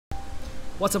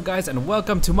What's up guys, and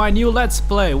welcome to my new Let's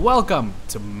Play. Welcome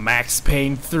to Max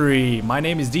Payne 3. My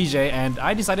name is DJ and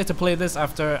I decided to play this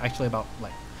after actually about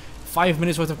like 5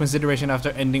 minutes worth of consideration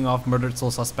after ending off Murdered Soul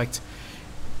Suspect.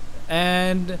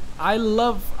 And I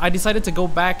decided to go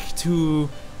back to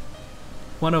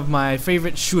one of my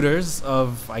favorite shooters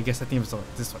of, I think it was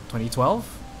this one,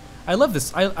 2012. I love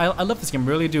this. I love this game,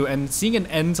 really do. And seeing an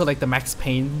end to like the Max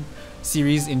Payne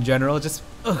series in general, just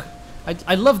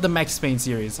I love the Max Payne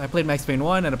series. I played Max Payne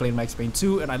 1 and I played Max Payne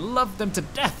 2 and I loved them to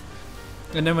death.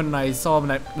 And then when I saw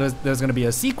that there's going to be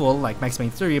a sequel like Max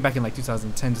Payne 3 back in like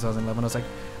 2010, 2011,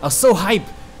 I was so hyped.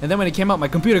 And then when it came out, my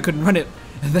computer couldn't run it.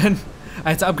 And then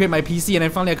I had to upgrade my PC and then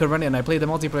finally I could run it and I played the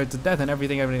multiplayer to death and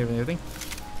everything.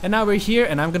 And now we're here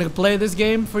and I'm going to play this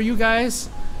game for you guys.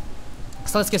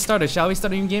 So let's get started. Shall we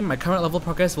start a new game? My current level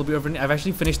progress will be over. I've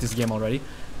actually finished this game already.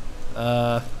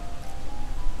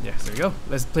 Yeah, there we go.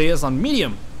 Let's play this on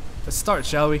medium. Let's start,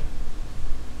 shall we?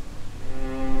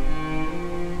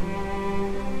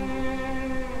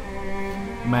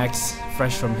 Max,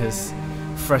 fresh from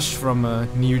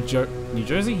New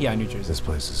Jersey? Yeah, New Jersey. This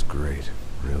place is great.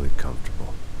 Really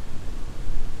comfortable.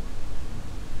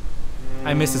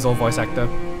 I miss his old voice actor.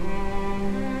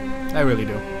 I really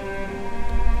do.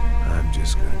 I'm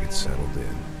just gonna get settled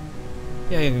in.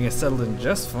 Yeah, you're gonna get settled in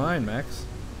just fine, Max.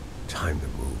 Time to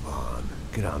move on.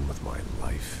 Get on with my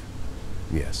life.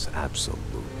 Yes,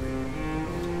 absolutely.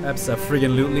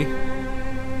 Abso-friggin-lutely.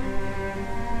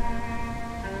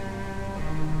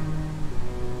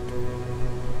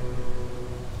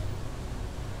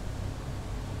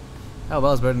 Oh,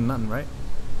 well, it's better than nothing, right?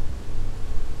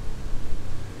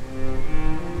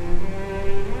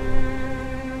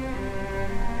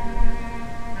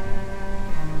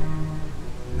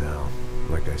 Now,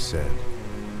 like I said,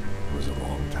 it was a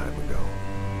long time ago.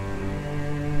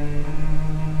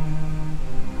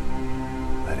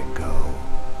 Let it go.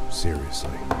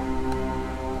 Seriously.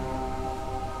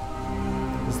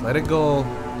 Just let it go.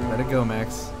 Let it go,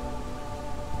 Max.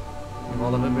 Leave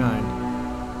all of it behind.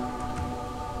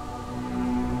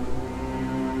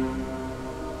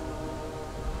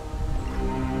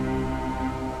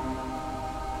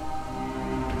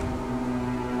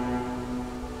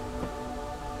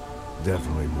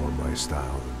 Definitely more my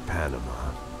style than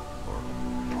Panama. Or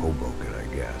Hoboken, I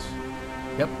guess.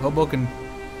 Yep, Hoboken.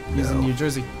 He's in New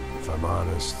Jersey. If I'm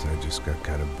honest, I just got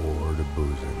kind of bored of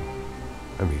boozing.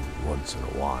 I mean, once in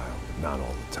a while, but not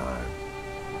all the time.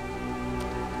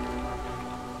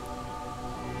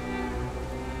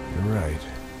 You're right.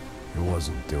 It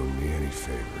wasn't doing me any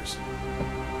favors.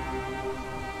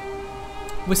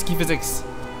 Whiskey physics.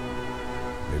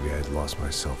 Maybe I'd lost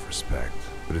my self-respect,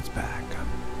 but it's back. I'm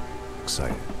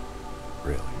excited.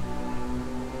 Really.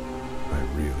 I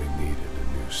really needed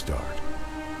a new start.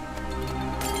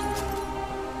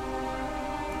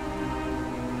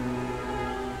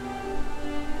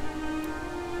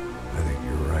 I think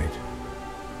you're right.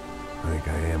 I think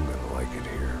I am gonna like it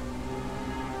here.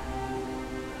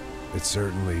 It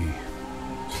certainly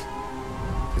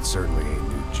ain't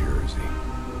New Jersey.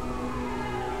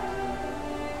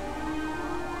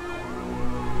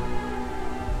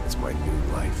 It's my new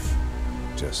life,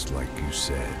 just like you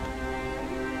said.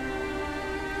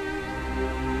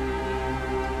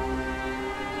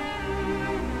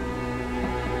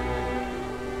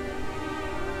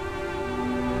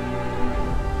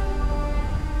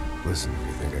 Listen, if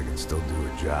you think I can still do a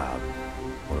job,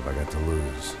 what have I got to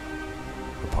lose?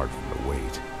 Apart from the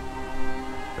weight.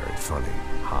 Very funny.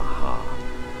 Ha ha.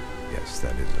 Yes,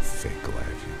 that is a fake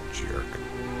laugh, you jerk.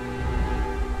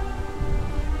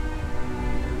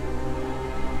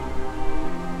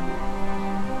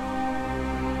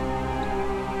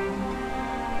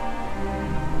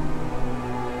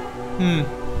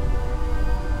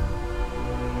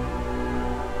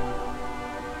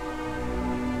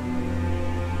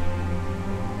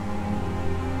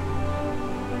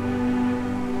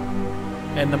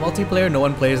 And the multiplayer, no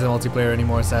one plays the multiplayer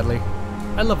anymore, sadly.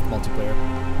 I love the multiplayer.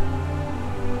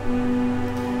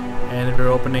 And we're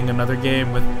opening another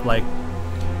game with like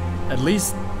at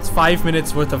least 5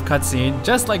 minutes worth of cutscene,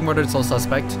 just like Murdered Soul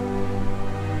Suspect.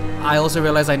 I also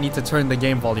realize I need to turn the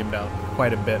game volume down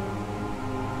quite a bit.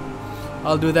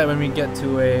 I'll do that when we get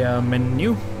to a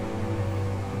menu.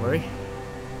 Don't worry.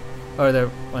 Or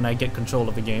when I get control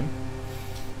of the game.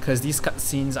 Because these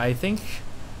cutscenes, I think,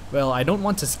 well, I don't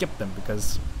want to skip them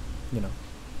because, you know.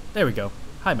 There we go.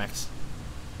 Hi, Max.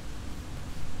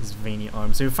 His veiny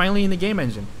arm. So you're finally in the game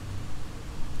engine.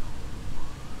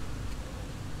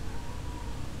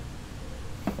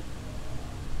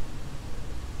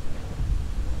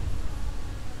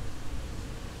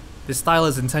 This style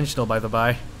is intentional, by the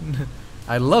by.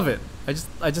 I love it.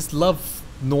 I just love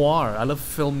noir. I love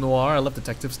film noir. I love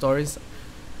detective stories.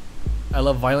 I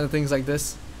love violent things like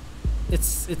this.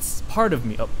 It's part of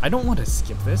me. Oh, I don't want to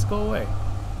skip this. Go away.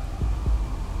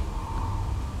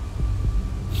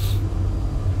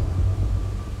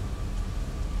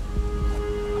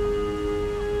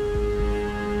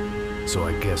 So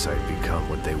I guess I'd become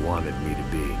what they wanted me to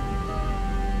be.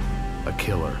 A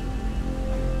killer.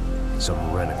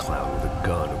 Some rent-a-clown with a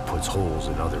gun who puts holes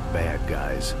in other bad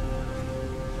guys.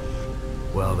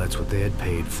 Well, that's what they had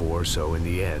paid for, so in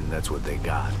the end, that's what they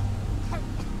got.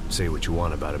 Say what you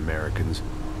want about Americans,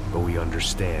 but we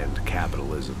understand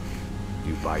capitalism.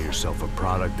 You buy yourself a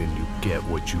product and you get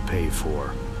what you pay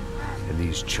for. And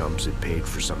these chumps had paid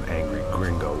for some angry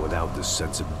gringo without the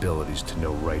sensibilities to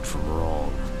know right from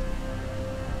wrong.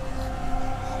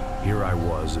 Here I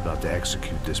was, about to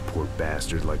execute this poor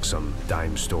bastard like some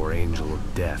dime store angel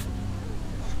of death.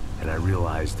 And I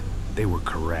realized they were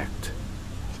correct.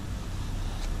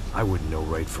 I wouldn't know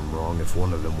right from wrong if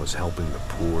one of them was helping the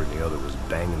poor and the other was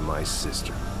banging my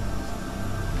sister.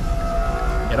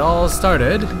 It all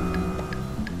started...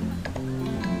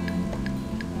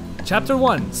 Chapter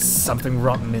 1, Something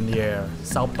Rotten in the Air,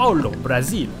 Sao Paulo,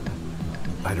 Brazil.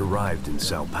 I'd arrived in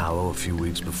Sao Paulo a few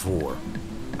weeks before.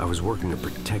 I was working a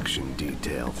protection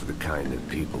detail for the kind of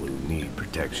people who need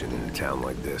protection in a town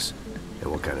like this. And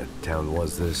what kind of town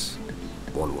was this?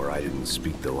 One where I didn't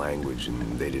speak the language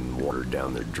and they didn't water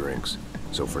down their drinks.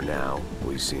 So for now,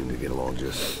 we seemed to get along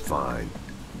just fine.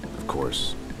 Of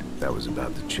course, that was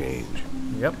about to change.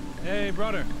 Yep. Hey,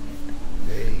 brother.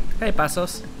 Hey. Hey,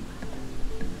 Passos.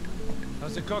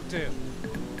 How's the cocktail?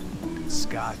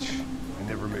 Scotch. I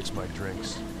never mix my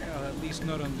drinks. Well, at least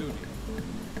not on duty.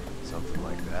 Something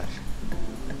like that.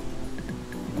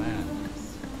 Man,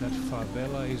 that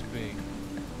favela is big.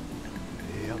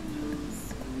 Yep.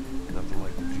 Nothing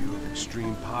like the view of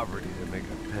extreme poverty to make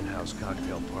a penthouse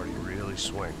cocktail party really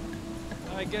swing.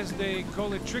 I guess they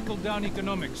call it trickle-down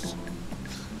economics.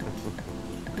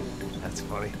 That's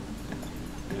funny.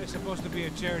 It's supposed to be a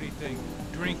charity thing.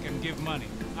 Drink and give money.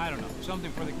 I don't know,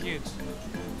 something for the kids.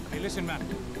 Hey, listen, man.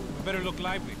 We better look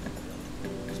lively.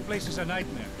 This place is a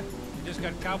nightmare. You just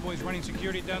got cowboys running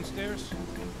security downstairs.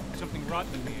 Something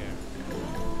rotten in the air.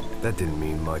 That didn't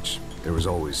mean much. There was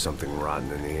always something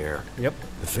rotten in the air. Yep.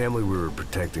 The family we were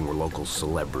protecting were local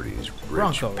celebrities,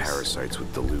 rich Broncos. parasites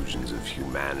with delusions of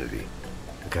humanity.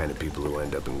 The kind of people who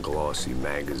end up in glossy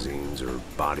magazines or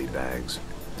body bags,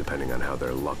 depending on how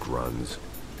their luck runs.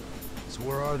 So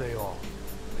where are they all?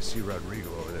 I see Rodrigo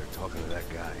over there talking to that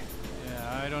guy.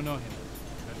 Yeah, I don't know him.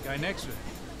 That guy next to him.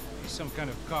 He's some kind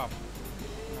of cop.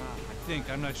 I think,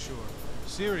 I'm not sure.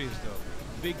 Serious,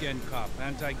 though. Big end cop,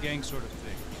 anti-gang sort of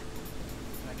thing.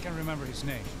 I can't remember his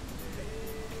name.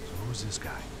 So who's this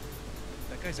guy?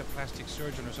 That guy's a plastic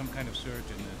surgeon or some kind of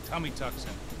surgeon. Tummy tucks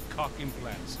and cock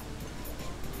implants.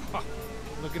 Ha!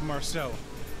 Look at Marcel.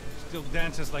 Still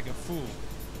dances like a fool.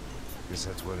 Guess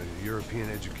that's what a European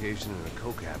education and a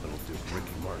coke habit will do.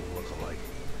 Ricky Martin look alike.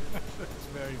 That's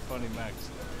very funny, Max.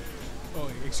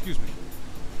 Oh, excuse me.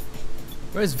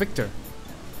 Where's Victor?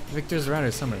 Victor's around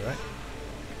here somewhere, right?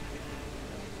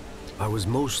 I was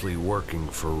mostly working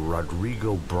for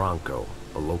Rodrigo Branco,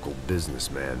 a local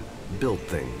businessman. Built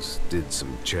things, did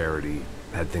some charity,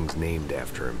 had things named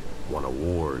after him, won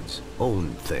awards,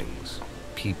 owned things,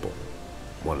 people.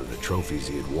 One of the trophies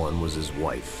he had won was his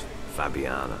wife,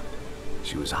 Fabiana.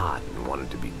 She was hot and wanted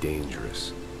to be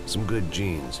dangerous. Some good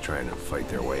genes trying to fight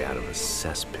their way out of a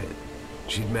cesspit.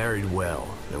 She'd married well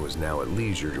and was now at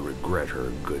leisure to regret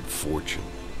her good fortune.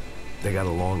 They got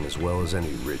along as well as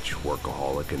any rich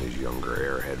workaholic and his younger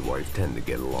airhead wife tend to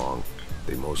get along.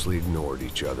 They mostly ignored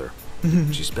each other.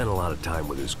 She spent a lot of time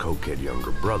with his cokehead younger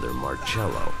brother,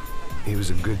 Marcello. He was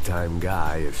a good-time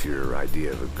guy if your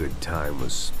idea of a good time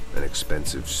was an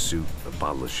expensive suit, a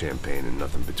bottle of champagne, and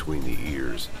nothing between the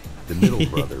ears. The middle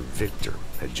brother, Victor,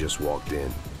 had just walked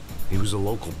in. He was a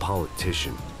local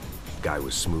politician. Guy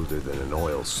was smoother than an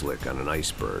oil slick on an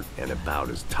iceberg and about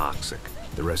as toxic.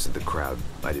 The rest of the crowd,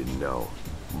 I didn't know,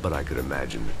 but I could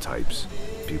imagine the types.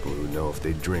 People who know if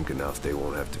they drink enough, they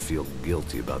won't have to feel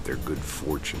guilty about their good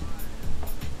fortune.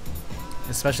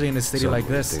 Especially in a city Suddenly, like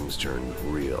this. things turned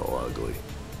real ugly.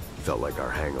 Felt like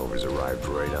our hangovers arrived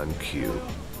right on cue.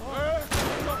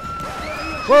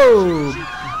 Whoa!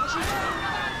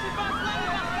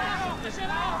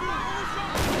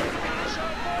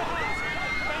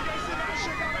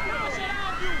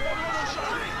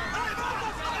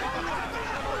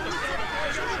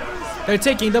 They're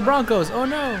taking the Broncos. Oh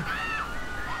no!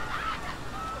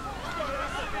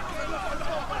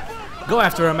 Go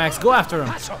after him, Max. Go after him.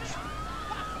 What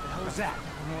was that? I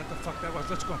don't know what the fuck that was.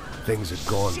 Let's go. Things had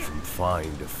gone from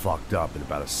fine to fucked up in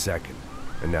about a second,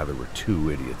 and now there were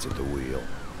two idiots at the wheel.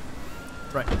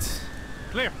 Right.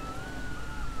 Clear.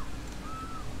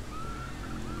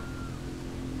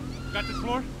 Got this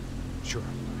floor? Sure.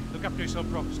 Look after yourself,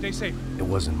 bro. Stay safe. It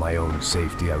wasn't my own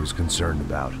safety I was concerned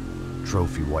about,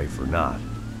 trophy wife or not.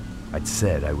 I'd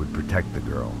said I would protect the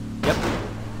girl. Yep.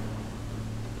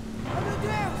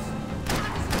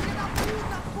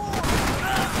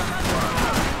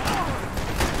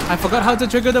 I forgot how to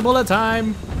trigger the bullet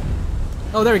time.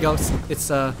 Oh, there we go.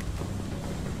 It's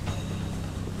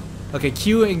okay,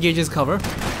 Q engages cover.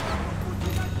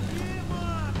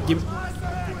 Give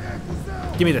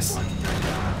me this.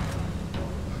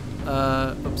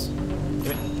 Oops.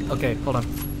 Okay, hold on.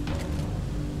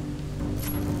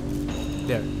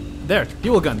 There,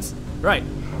 dual guns. Right.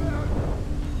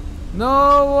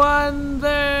 No one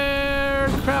there.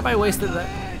 Crap, I wasted that.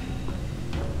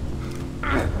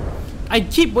 I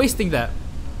keep wasting that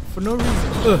for no reason.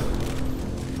 Ugh.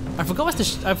 I forgot what's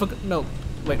the I forgot. No,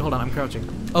 wait, hold on. I'm crouching.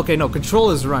 Okay, no,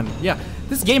 control is run. Yeah,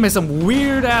 this game has some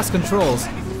weird ass controls.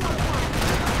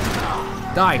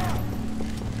 Die.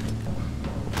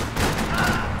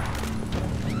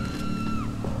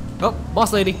 Oh,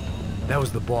 boss lady. That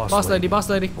was the boss lady. Boss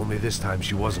lady. Only this time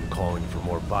she wasn't calling for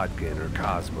more vodka in her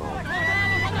Cosmo.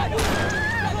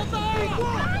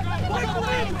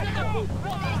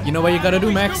 You know what you gotta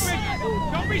do, Max?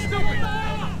 Don't be stupid.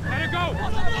 Let her go.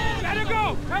 Let her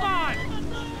go. Come on.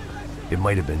 It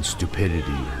might have been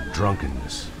stupidity or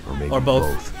drunkenness, or maybe Or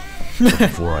both. But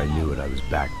before I knew it, I was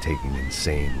back taking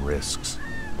insane risks,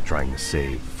 trying to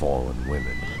save fallen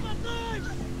women.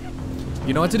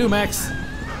 You know what to do, Max.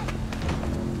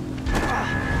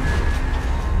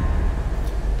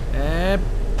 And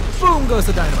boom goes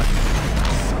the dynamite.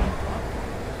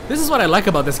 This is what I like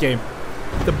about this game.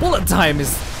 The bullet time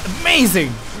is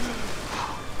amazing.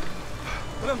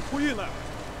 Tranquila.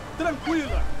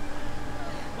 Tranquila.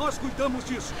 Nós cuidamos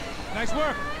disso. Nice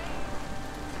work.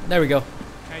 There we go.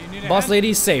 Hey, you need a Boss hand?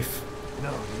 lady's safe.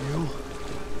 No, you?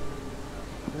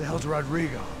 Where the hell's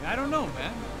Rodrigo? I don't know,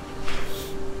 man.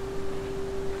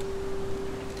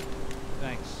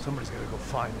 Thanks. Somebody's gotta go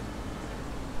find him.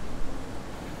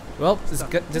 Well,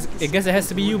 I guess it has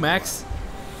to be you, Max.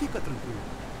 Fica tranquilo.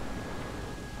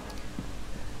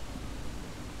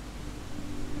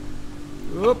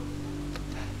 Whoop.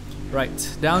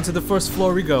 Right, down to the first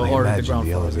floor we go, I or the imagine ground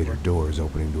the floor. elevator doors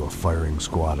opening to a firing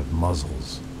squad of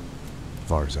muzzles. As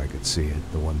far as I could see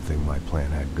it, the one thing my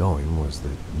plan had going was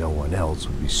that no one else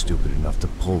would be stupid enough to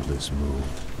pull this move.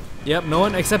 Yep, no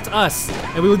one except us.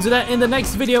 And we will do that in the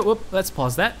next video. Whoop, let's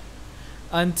pause that.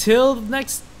 Until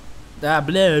next... blah,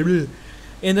 blah.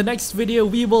 In the next video,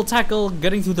 we will tackle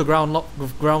getting to the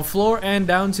ground floor and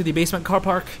down to the basement car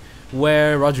park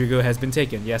where Rodrigo has been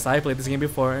taken. Yes, I played this game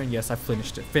before, and yes, I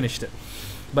finished it.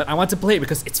 But I want to play it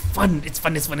because it's fun. It's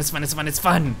fun.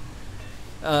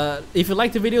 If you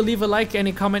liked the video, leave a like and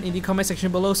a comment in the comment section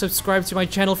below. Subscribe to my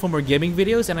channel for more gaming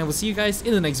videos, and I will see you guys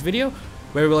in the next video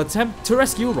where we'll attempt to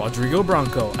rescue Rodrigo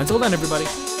Branco. Until then, everybody.